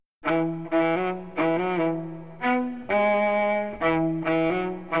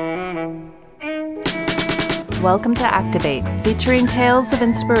Welcome to Activate, featuring tales of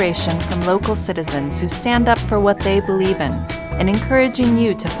inspiration from local citizens who stand up for what they believe in, and encouraging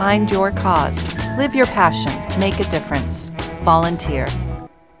you to find your cause, live your passion, make a difference. Volunteer.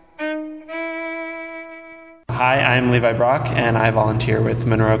 Hi, I'm Levi Brock, and I volunteer with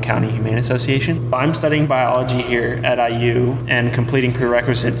Monroe County Humane Association. I'm studying biology here at IU and completing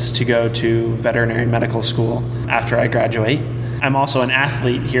prerequisites to go to veterinary medical school after I graduate. I'm also an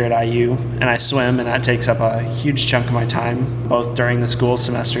athlete here at IU, and I swim, and that takes up a huge chunk of my time, both during the school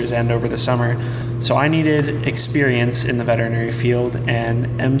semesters and over the summer. So I needed experience in the veterinary field, and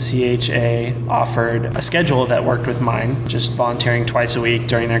MCHA offered a schedule that worked with mine, just volunteering twice a week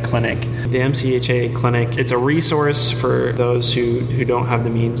during their clinic. The MCHA clinic, it's a resource for those who don't have the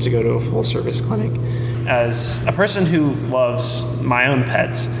means to go to a full-service clinic. As a person who loves my own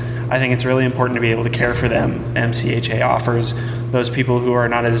pets, I think it's really important to be able to care for them. MCHA offers those people who are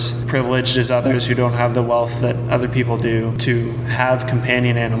not as privileged as others, who don't have the wealth that other people do, to have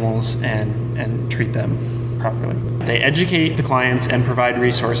companion animals and treat them properly. They educate the clients and provide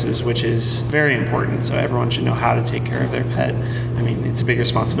resources, which is very important. So everyone should know how to take care of their pet. I mean, it's a big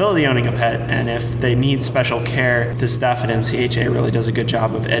responsibility owning a pet, and if they need special care, the staff at MCHA really does a good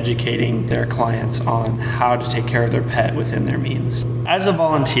job of educating their clients on how to take care of their pet within their means. As a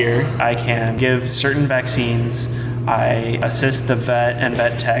volunteer, I can give certain vaccines. I assist the vet and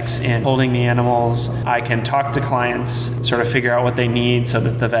vet techs in holding the animals. I can talk to clients, sort of figure out what they need so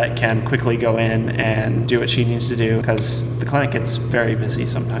that the vet can quickly go in and do what she needs to do, because the clinic gets very busy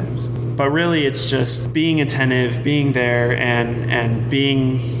sometimes. But really, it's just being attentive, being there, and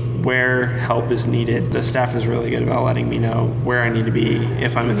being where help is needed. The staff is really good about letting me know where I need to be,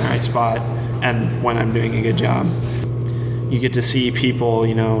 if I'm in the right spot, and when I'm doing a good job. You get to see people,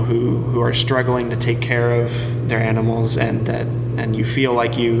 who are struggling to take care of their animals, and you feel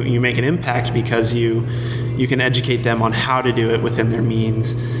like you make an impact because you can educate them on how to do it within their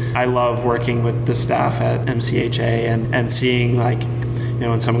means. I love working with the staff at MCHA and seeing,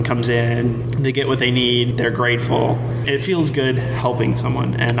 when someone comes in, they get what they need, they're grateful. It feels good helping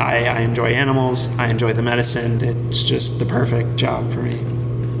someone, and I enjoy animals, I enjoy the medicine. It's just the perfect job for me.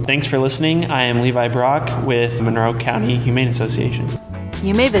 Thanks for listening. I am Levi Brock with Monroe County Humane Association.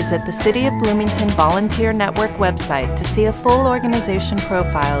 You may visit the City of Bloomington Volunteer Network website to see a full organization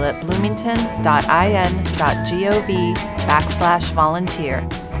profile at bloomington.in.gov/volunteer.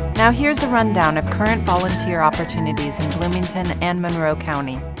 Now here's a rundown of current volunteer opportunities in Bloomington and Monroe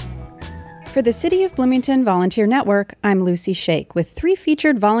County. For the City of Bloomington Volunteer Network, I'm Lucy Shake with 3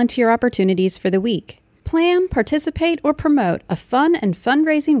 featured volunteer opportunities for the week. Plan, participate, or promote a fun and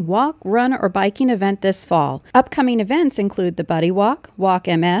fundraising walk, run, or biking event this fall. Upcoming events include the Buddy Walk, Walk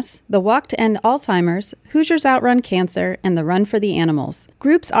MS, the Walk to End Alzheimer's, Hoosiers Outrun Cancer, and the Run for the Animals.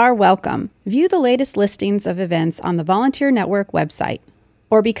 Groups are welcome. View the latest listings of events on the Volunteer Network website.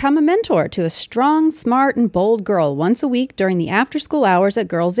 Or become a mentor to a strong, smart, and bold girl once a week during the after-school hours at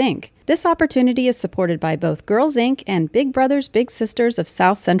Girls Inc. This opportunity is supported by both Girls Inc. and Big Brothers Big Sisters of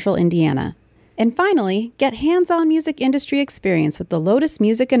South Central Indiana. And finally, get hands-on music industry experience with the Lotus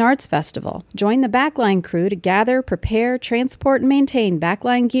Music and Arts Festival. Join the Backline crew to gather, prepare, transport, and maintain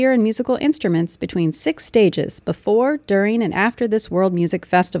backline gear and musical instruments between 6 stages before, during, and after this World Music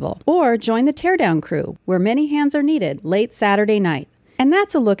Festival. Or join the Teardown crew, where many hands are needed, late Saturday night. And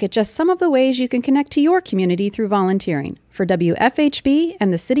that's a look at just some of the ways you can connect to your community through volunteering. For WFHB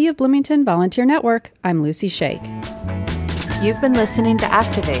and the City of Bloomington Volunteer Network, I'm Lucy Shake. You've been listening to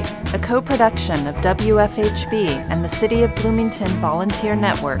Activate, a co-production of WFHB and the City of Bloomington Volunteer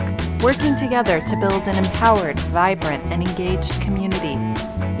Network, working together to build an empowered, vibrant, and engaged community.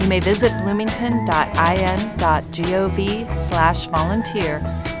 You may visit bloomington.in.gov/volunteer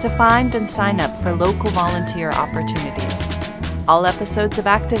to find and sign up for local volunteer opportunities. All episodes of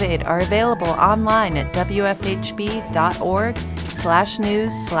Activate are available online at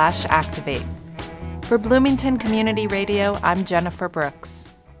wfhb.org/news/activate. For Bloomington Community Radio, I'm Jennifer Brooks.